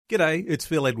G'day, it's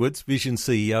Phil Edwards, Vision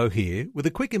CEO here, with a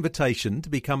quick invitation to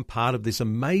become part of this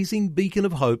amazing beacon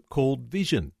of hope called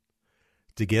Vision.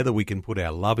 Together we can put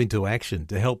our love into action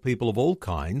to help people of all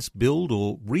kinds build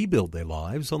or rebuild their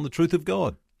lives on the truth of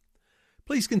God.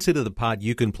 Please consider the part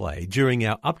you can play during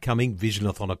our upcoming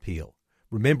Visionathon appeal,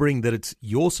 remembering that it's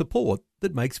your support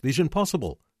that makes Vision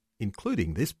possible,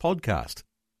 including this podcast.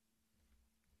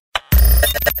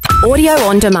 Audio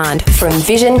on demand from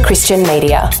Vision Christian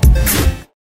Media.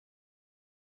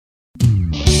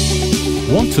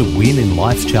 Want to win in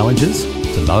life's challenges?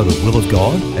 To know the will of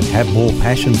God and have more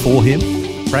passion for Him?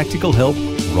 Practical help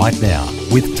right now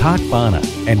with Tak Bhana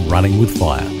and Running with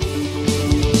Fire.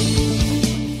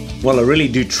 Well, I really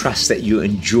do trust that you're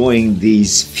enjoying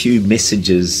these few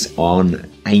messages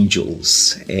on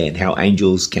angels and how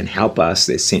angels can help us.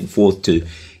 They're sent forth to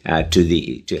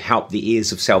help the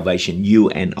heirs of salvation, you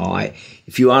and I.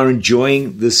 If you are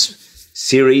enjoying this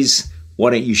series, why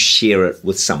don't you share it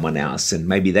with someone else, and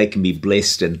maybe they can be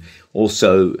blessed, and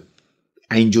also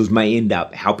angels may end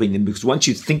up helping them, because once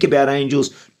you think about angels,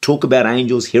 talk about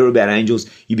angels, hear about angels,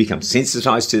 you become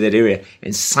sensitized to that area,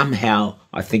 and somehow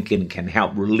I think it can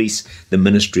help release the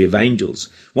ministry of angels.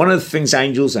 One of the things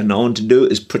angels are known to do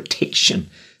is protection.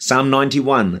 Psalm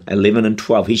 91, 11 and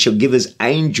 12, He shall give His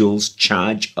angels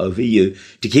charge over you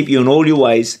to keep you in all your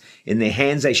ways. In their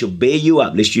hands they shall bear you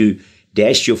up, lest you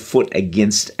dash your foot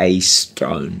against a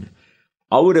stone.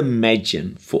 I would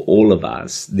imagine for all of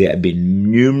us, there have been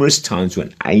numerous times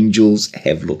when angels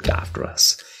have looked after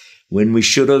us. When we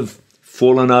should have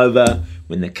fallen over,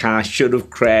 when the car should have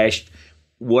crashed,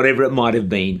 whatever it might have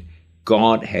been,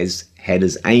 God has had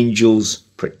His angels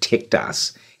protect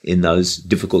us in those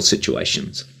difficult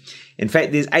situations. In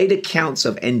fact, there's 8 accounts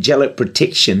of angelic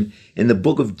protection in the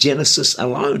book of Genesis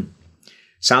alone.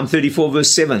 Psalm 34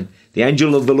 verse 7, the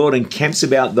angel of the Lord encamps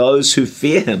about those who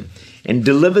fear Him and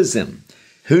delivers them.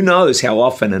 Who knows how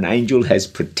often an angel has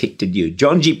protected you?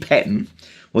 John G. Patton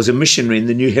was a missionary in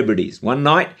the New Hebrides. One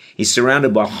night, he's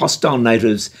surrounded by hostile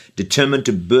natives determined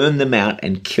to burn them out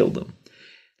and kill them.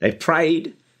 They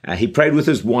prayed. He prayed with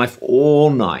his wife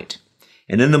all night.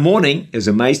 And in the morning, he was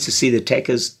amazed to see the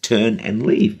attackers turn and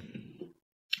leave.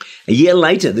 A year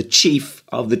later, the chief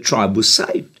of the tribe was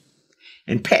saved.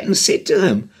 And Patton said to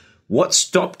him, "What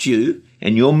stopped you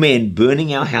and your men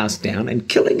burning our house down and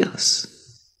killing us?"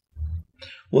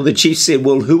 Well, the chief said,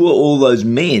 "Well, who were all those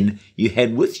men you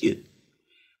had with you?"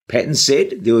 Patton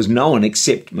said, "There was no one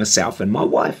except myself and my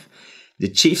wife." The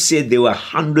chief said, "There were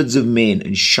hundreds of men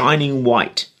in shining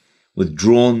white with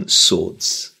drawn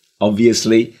swords."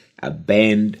 Obviously, a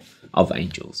band of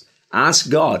angels. Ask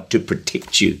God to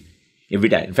protect you every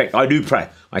day. In fact, I do pray.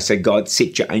 I say, "God,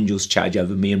 set your angels charge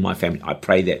over me and my family." I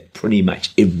pray that pretty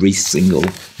much every single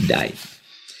day.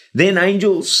 Then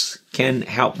angels can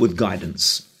help with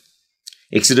guidance.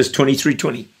 Exodus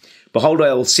 23:20. Behold,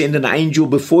 I will send an angel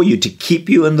before you to keep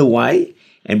you in the way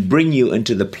and bring you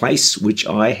into the place which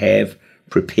I have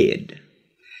prepared.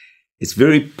 It's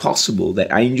very possible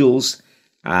that angels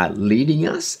are leading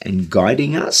us and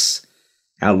guiding us,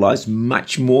 our lives,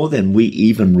 much more than we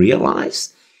even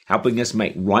realize, helping us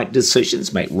make right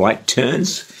decisions, make right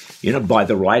turns, buy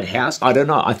the right house. I don't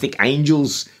know. I think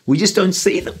angels, we just don't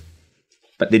see them,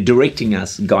 but they're directing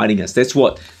us, guiding us. That's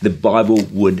what the Bible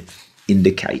would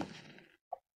indicate.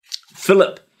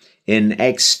 Philip in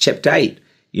Acts chapter 8,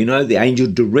 the angel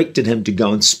directed him to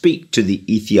go and speak to the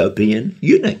Ethiopian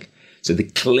eunuch. So the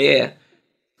clear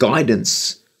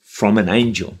guidance from an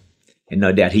angel. And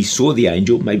no doubt he saw the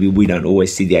angel. Maybe we don't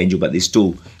always see the angel, but they're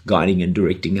still guiding and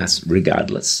directing us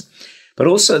regardless. But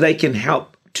also they can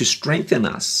help to strengthen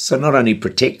us. So not only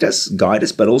protect us, guide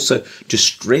us, but also to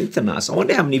strengthen us. I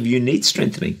wonder how many of you need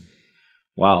strengthening.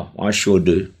 Wow, I sure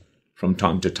do from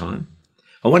time to time.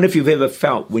 I wonder if you've ever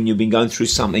felt when you've been going through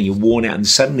something, you're worn out and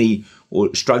suddenly,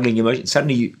 or struggling emotions,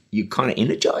 suddenly you're kind of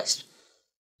energized.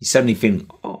 You suddenly feel,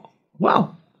 oh,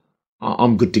 wow,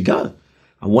 I'm good to go.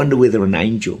 I wonder whether an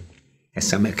angel has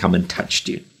somehow come and touched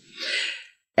you.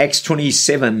 Acts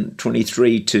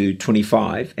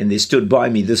 27:23-25, and there stood by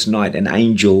me this night an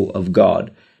angel of God,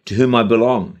 to whom I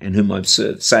belong and whom I've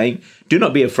served, saying, "Do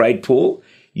not be afraid, Paul.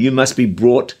 You must be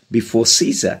brought before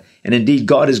Caesar. And indeed,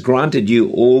 God has granted you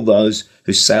all those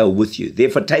who sail with you.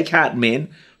 Therefore, take heart, men,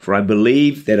 for I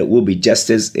believe that it will be just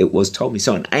as it was told me."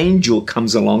 So an angel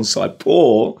comes alongside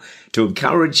Paul to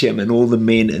encourage him and all the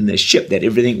men in the ship that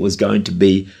everything was going to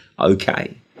be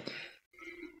okay.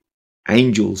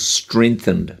 Angels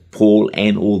strengthened Paul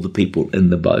and all the people in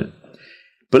the boat.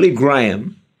 Billy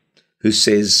Graham, who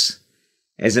says,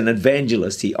 as an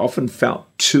evangelist, he often felt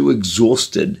too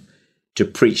exhausted to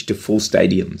preach to full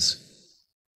stadiums.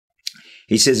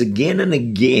 He says again and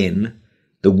again,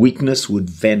 the weakness would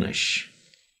vanish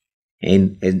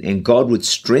and God would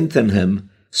strengthen him,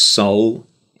 soul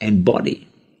and body.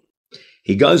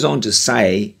 He goes on to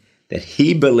say that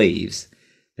he believes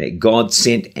that God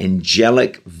sent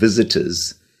angelic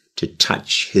visitors to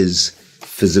touch his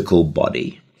physical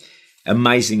body.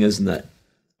 Amazing, isn't it?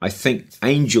 I think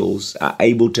angels are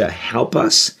able to help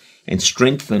us and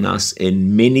strengthen us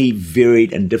in many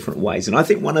varied and different ways. And I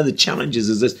think one of the challenges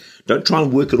is this: don't try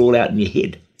and work it all out in your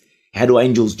head. How do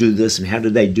angels do this and how do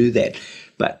they do that?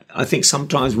 But I think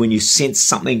sometimes when you sense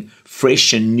something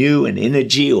fresh and new and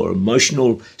energy or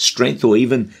emotional strength or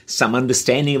even some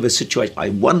understanding of a situation, I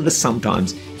wonder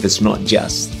sometimes if it's not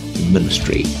just the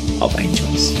ministry of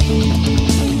angels.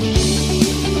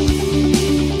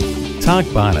 Tak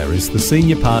Bhana is the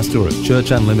Senior Pastor of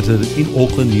Church Unlimited in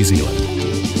Auckland, New Zealand.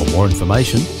 For more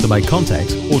information, to make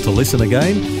contact or to listen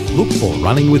again, look for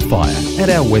Running with Fire at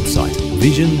our website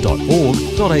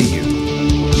vision.org.au.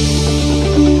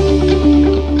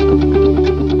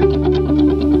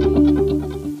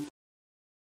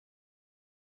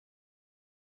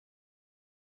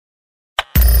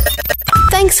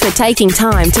 Thanks for taking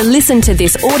time to listen to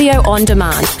this audio on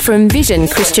demand from Vision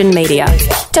Christian Media.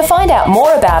 To find out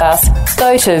more about us,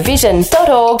 go to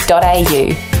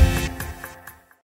vision.org.au.